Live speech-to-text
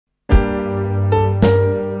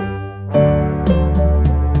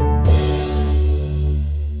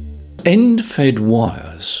End-fed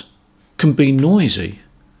wires can be noisy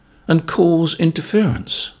and cause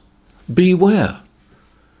interference. Beware.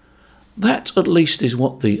 That at least is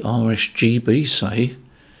what the RSGB say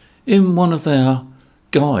in one of their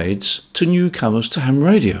guides to newcomers to ham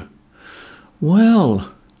radio.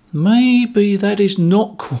 Well, maybe that is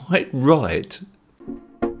not quite right.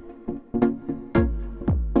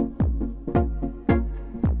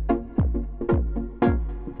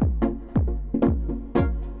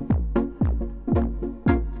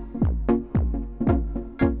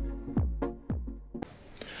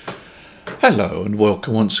 Hello and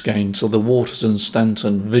welcome once again to the Waters and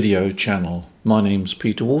Stanton video channel. My name's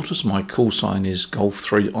Peter Waters, my call sign is Golf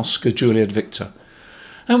 3 Oscar Juliet Victor,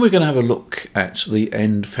 and we're going to have a look at the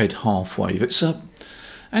end-fed half wave. It's an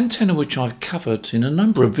antenna which I've covered in a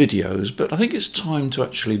number of videos, but I think it's time to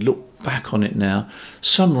actually look back on it now,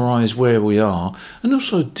 summarise where we are, and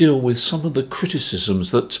also deal with some of the criticisms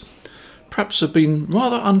that perhaps have been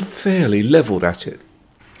rather unfairly levelled at it.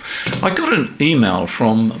 I got an email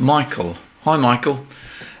from Michael. Hi Michael,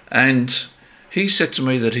 and he said to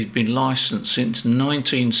me that he'd been licensed since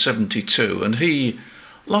 1972, and he,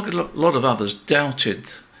 like a lot of others,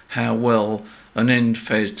 doubted how well an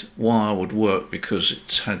end-fed wire would work because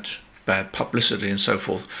it's had bad publicity and so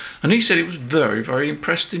forth. And he said he was very, very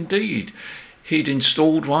impressed indeed. He'd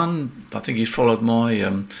installed one, I think he followed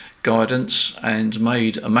my guidance and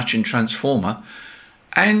made a matching transformer,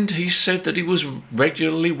 and he said that he was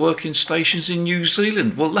regularly working stations in New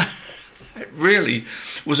Zealand. Well, it really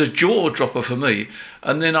was a jaw dropper for me,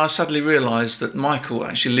 and then I suddenly realised that Michael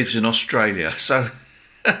actually lives in Australia, so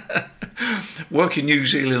working New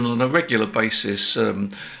Zealand on a regular basis at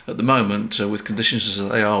the moment with conditions as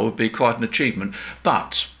they are would be quite an achievement.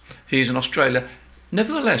 But he's in Australia.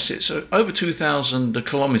 Nevertheless, it's over 2,000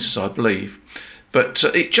 kilometres, I believe, but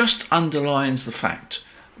it just underlines the fact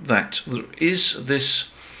that there is this,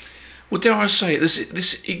 well, dare I say it,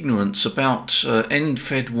 this ignorance about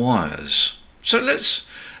end-fed wires. So let's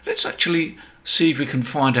actually see if we can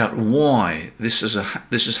find out why this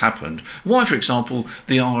has happened. Why, for example,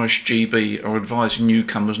 the RSGB are advising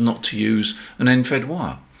newcomers not to use an end-fed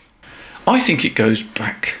wire. I think it goes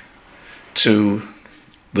back to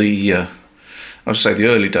the I would say the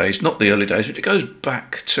early days, not the early days, but it goes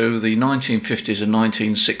back to the 1950s and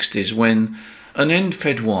 1960s when an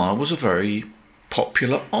end-fed wire was a very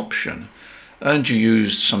popular option, and you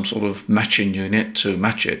used some sort of matching unit to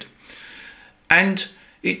match it, and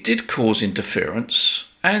it did cause interference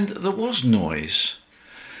and there was noise.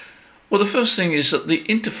 Well, the first thing is that the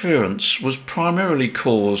interference was primarily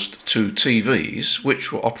caused to TVs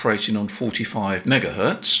which were operating on 45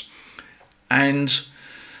 megahertz, and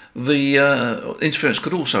the interference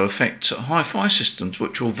could also affect hi-fi systems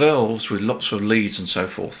which were valves with lots of leads and so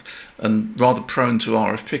forth, and rather prone to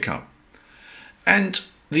RF pickup. And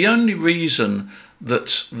the only reason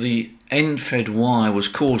that the end-fed wire was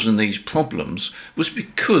causing these problems was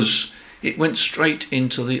because it went straight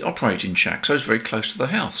into the operating shack, so it's very close to the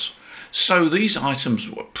house. So these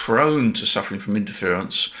items were prone to suffering from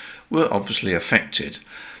interference, were obviously affected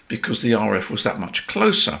because the RF was that much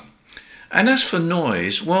closer. And as for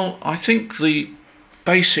noise, well, I think the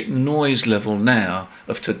basic noise level now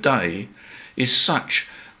of today is such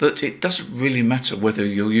that it doesn't really matter whether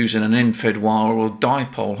you're using an end-fed wire or a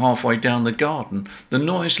dipole halfway down the garden. The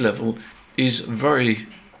noise level is very,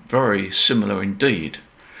 very similar indeed.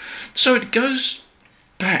 So it goes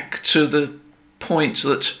back to the point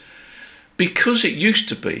that because it used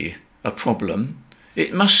to be a problem,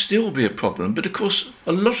 it must still be a problem, but of course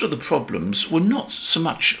a lot of the problems were not so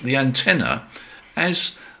much the antenna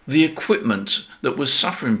as the equipment that was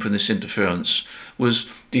suffering from this interference was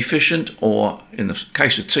deficient, or in the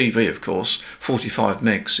case of TV, of course, 45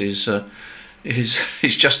 megs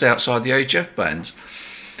is just outside the HF band.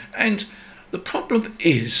 And the problem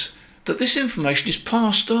is that this information is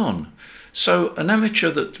passed on. So an amateur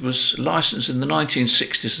that was licensed in the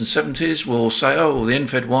 1960s and 70s will say, oh, the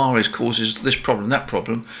end-fed wire causes this problem, that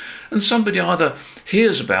problem, and somebody either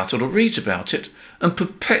hears about it or reads about it and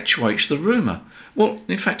perpetuates the rumour. Well,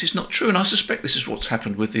 in fact, it's not true, and I suspect this is what's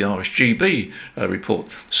happened with the RSGB report.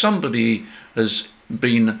 Somebody has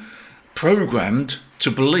been programmed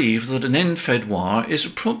to believe that an end-fed wire is a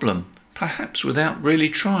problem, perhaps without really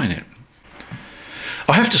trying it.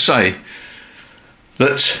 I have to say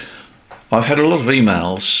that I've had a lot of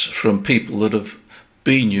emails from people that have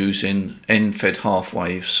been using end-fed half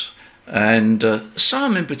waves, and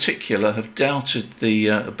some in particular have doubted the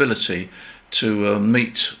ability to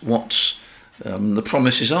meet what the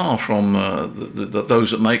promises are from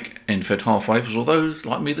those that make end-fed half waves, or those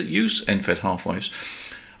like me that use end-fed half waves.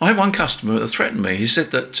 I had one customer that threatened me. He said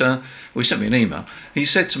that, he sent me an email. He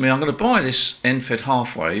said to me, I'm going to buy this end-fed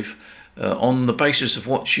half-wave on the basis of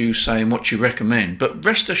what you say and what you recommend, but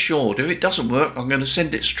rest assured, if it doesn't work, I'm going to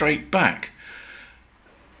send it straight back.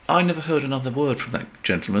 I never heard another word from that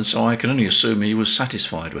gentleman, so I can only assume he was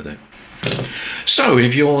satisfied with it. So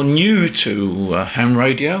if you're new to ham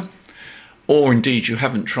radio, or indeed you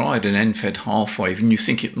haven't tried an end-fed half-wave and you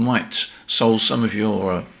think it might solve some of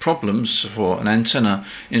your problems for an antenna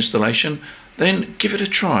installation, then give it a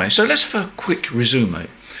try. So let's have a quick resume.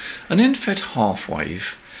 An end-fed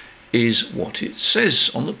half-wave is what it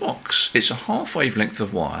says on the box. It's a half-wave length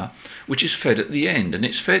of wire which is fed at the end, and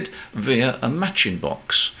it's fed via a matching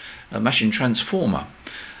box, a matching transformer.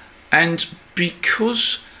 And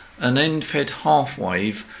because an end-fed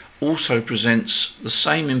half-wave also presents the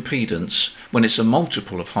same impedance when it's a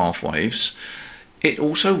multiple of half-waves, it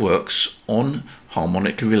also works on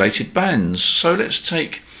harmonically related bands. So let's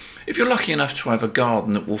take, if you're lucky enough to have a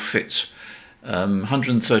garden that will fit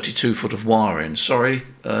 132 foot of wire in,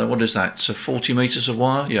 what is that, so 40 meters of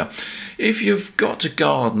wire? Yeah. If you've got a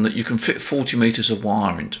garden that you can fit 40 meters of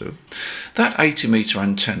wire into, that 80 meter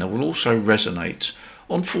antenna will also resonate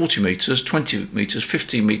on 40 meters, 20 meters,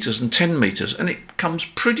 15 meters and 10 meters, and it comes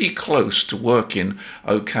pretty close to working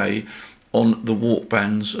okay on the walk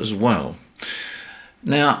bands as well.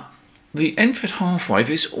 Now, the end-fed half-wave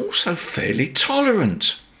is also fairly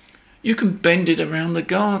tolerant. You can bend it around the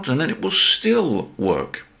garden and it will still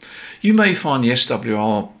work. You may find the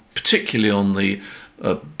SWR, particularly on the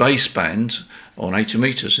baseband, on 80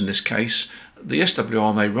 meters in this case, the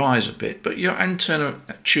SWR may rise a bit, but your antenna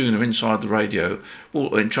tuner inside the radio,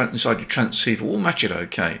 inside your transceiver, will match it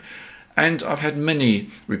okay. And I've had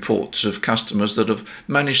many reports of customers that have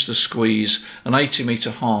managed to squeeze an 80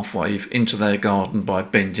 meter half-wave into their garden by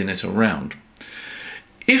bending it around.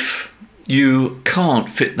 If you can't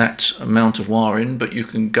fit that amount of wire in, but you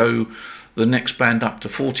can go the next band up to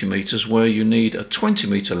 40 meters where you need a 20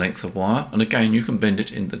 meter length of wire, and again you can bend it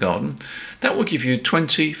in the garden, that will give you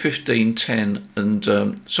 20, 15, 10 and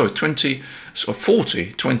 40,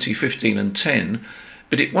 20, 15 and 10,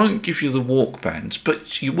 but it won't give you the walk bands,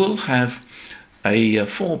 but you will have a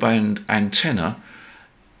 4-band antenna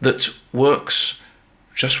that works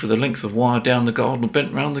just with a length of wire down the garden or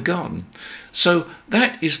bent around the garden. So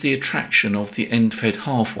that is the attraction of the end-fed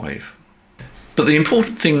half-wave. But the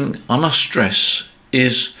important thing I must stress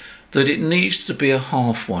is that it needs to be a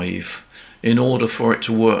half-wave in order for it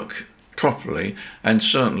to work properly, and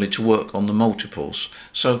certainly to work on the multiples.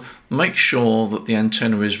 So make sure that the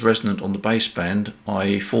antenna is resonant on the baseband,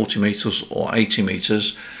 i.e. 40 meters or 80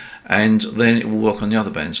 meters, and then it will work on the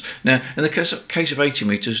other bands. Now, in the case of 80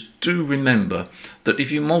 meters, do remember that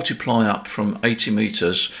if you multiply up from 80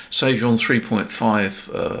 meters, say if you're on 3.5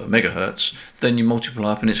 megahertz, then you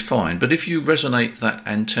multiply up and it's fine. But if you resonate that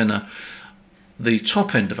antenna, the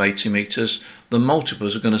top end of 80 meters, the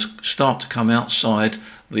multiples are going to start to come outside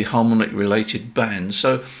the harmonic related band.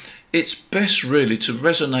 So it's best really to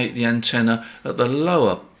resonate the antenna at the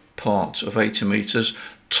lower part of 80 meters,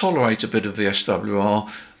 tolerate a bit of the SWR,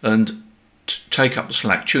 and take up the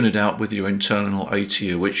slack, tune it out with your internal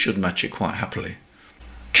ATU, which should match it quite happily.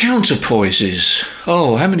 Counterpoises.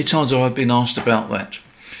 Oh, how many times have I been asked about that?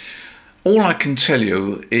 All I can tell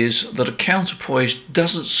you is that a counterpoise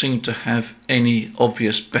doesn't seem to have any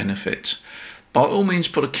obvious benefit. By all means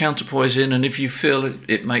put a counterpoise in, and if you feel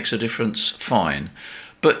it makes a difference, fine.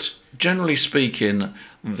 But generally speaking,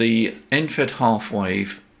 the end-fed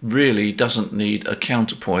half-wave really doesn't need a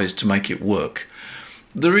counterpoise to make it work.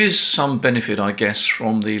 There is some benefit, I guess,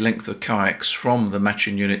 from the length of coax from the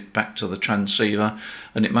matching unit back to the transceiver,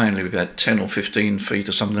 and it may only be about 10 or 15 feet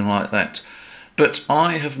or something like that. But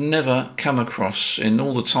I have never come across, in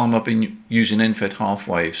all the time I've been using end-fed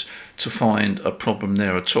half-waves, to find a problem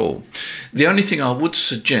there at all. The only thing I would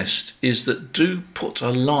suggest is that do put a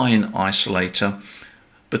line isolator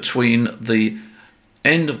between the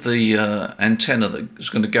end of the antenna that is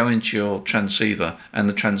going to go into your transceiver and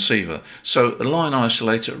the transceiver. So a line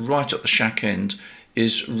isolator right at the shack end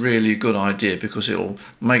is really a good idea, because it'll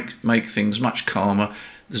make things much calmer.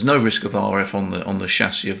 There's no risk of RF on the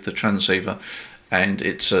chassis of the transceiver, and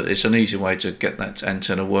it's an easy way to get that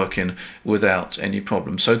antenna working without any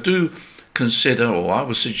problem. So do consider, or I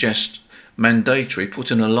would suggest mandatory,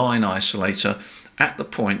 putting a line isolator at the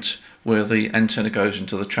point where the antenna goes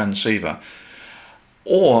into the transceiver.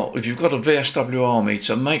 Or if you've got a VSWR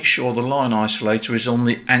meter, make sure the line isolator is on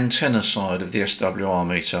the antenna side of the SWR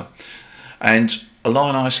meter. And a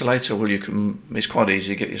line isolator, well, it's quite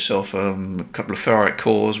easy to get yourself a couple of ferrite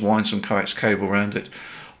cores, wind some coax cable around it,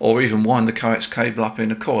 or even wind the coax cable up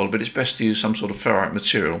in a coil, but it's best to use some sort of ferrite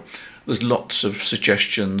material. There's lots of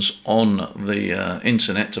suggestions on the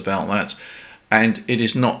internet about that, and it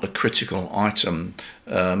is not a critical item.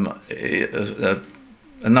 A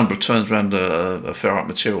number of turns around a ferrite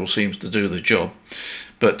material seems to do the job,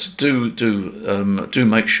 but do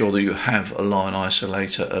make sure that you have a line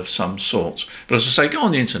isolator of some sort. But as I say, go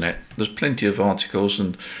on the internet. There's plenty of articles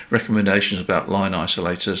and recommendations about line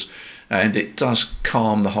isolators, and it does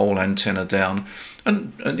calm the whole antenna down,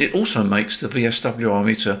 and it also makes the VSWR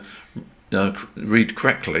meter read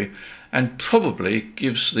correctly, and probably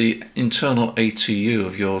gives the internal ATU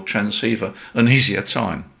of your transceiver an easier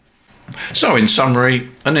time. So in summary,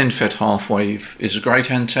 an end-fed half wave is a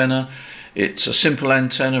great antenna. It's a simple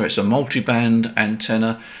antenna, it's a multi-band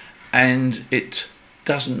antenna, and it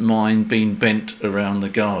doesn't mind being bent around the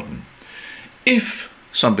garden. If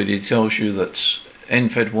somebody tells you that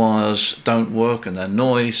end-fed wires don't work and they're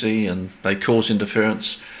noisy and they cause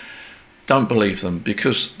interference, don't believe them,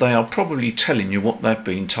 because they are probably telling you what they've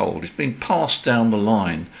been told. It's been passed down the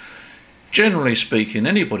line. Generally speaking,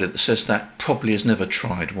 anybody that says that probably has never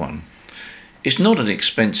tried one. It's not an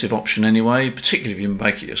expensive option anyway, particularly if you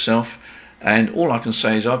make it yourself. And all I can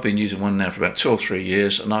say is I've been using one now for about 2 or 3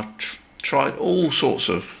 years, and I've tried all sorts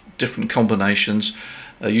of different combinations.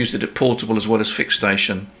 Used it at portable as well as fixed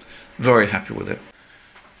station. Very happy with it.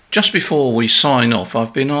 Just before we sign off,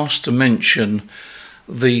 I've been asked to mention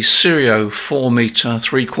the Serio 4-meter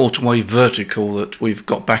 3/4 wave vertical that we've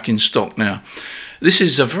got back in stock now. This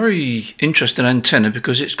is a very interesting antenna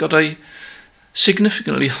because it's got a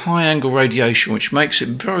significantly high angle radiation, which makes it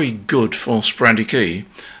very good for sporadic E,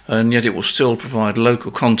 and yet it will still provide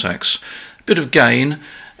local contacts. A bit of gain,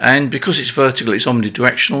 and because it's vertical, it's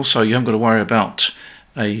omnidirectional, so you haven't got to worry about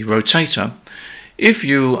a rotator. If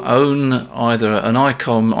you own either an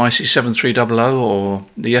ICOM IC7300 or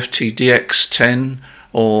the FTDX10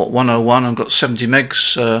 or 101 and got 70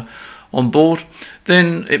 megs on board,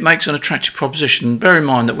 then it makes an attractive proposition. Bear in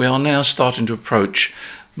mind that we are now starting to approach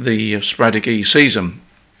the sporadic E season.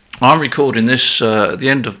 I'm recording this at the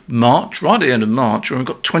end of March, right at the end of March, when we've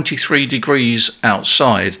got 23 degrees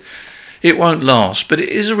outside. It won't last, but it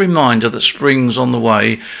is a reminder that spring's on the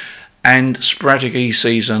way and sporadic E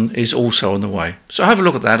season is also on the way. So have a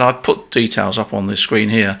look at that. I've put details up on the screen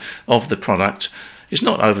here of the product. It's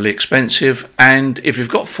not overly expensive, and if you've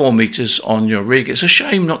got 4 meters on your rig, it's a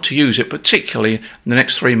shame not to use it, particularly in the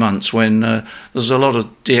next 3 months when there's a lot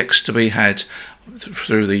of DX to be had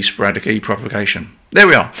through the sporadic E propagation. There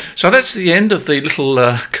we are. So that's the end of the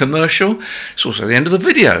little commercial. It's also the end of the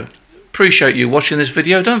video. Appreciate you watching this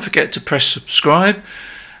video. Don't forget to press subscribe,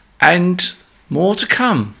 and more to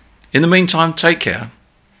come. In the meantime, take care.